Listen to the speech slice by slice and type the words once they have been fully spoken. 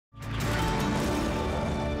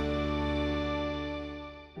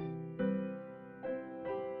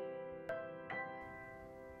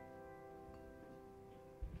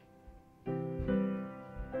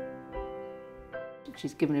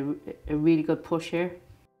she's given a really good push here.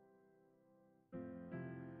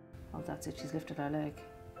 Oh, that's it, she's lifted her leg.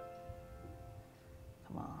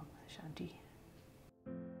 Come on, Shanti.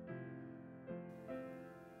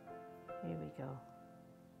 Here we go.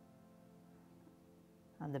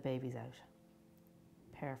 And the baby's out.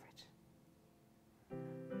 Perfect.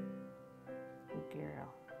 Good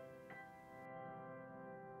girl.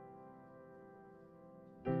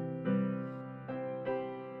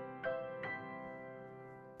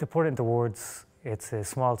 To put it into words, it's a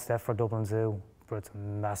small step for Dublin Zoo, but it's a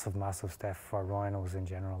massive, massive step for rhinos in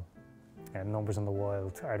general. Numbers in the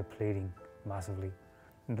wild are depleting massively.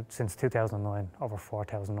 Since 2009, over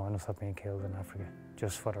 4,000 rhinos have been killed in Africa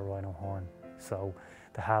just for the rhino horn. So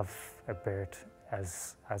to have a bird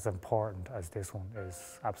as important as this one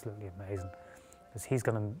is absolutely amazing. Because he's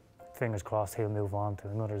going to, fingers crossed, he'll move on to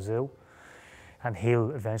another zoo and he'll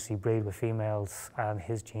eventually breed with females and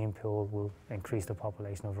his gene pool will increase the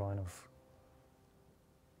population of rhinos.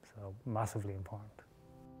 So massively important.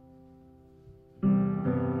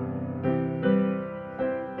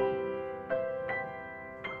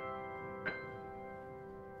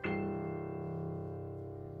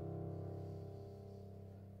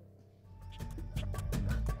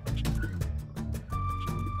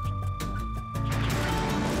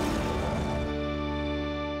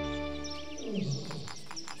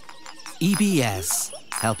 EBS,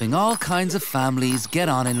 helping all kinds of families get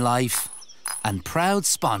on in life, and proud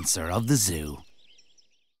sponsor of the zoo.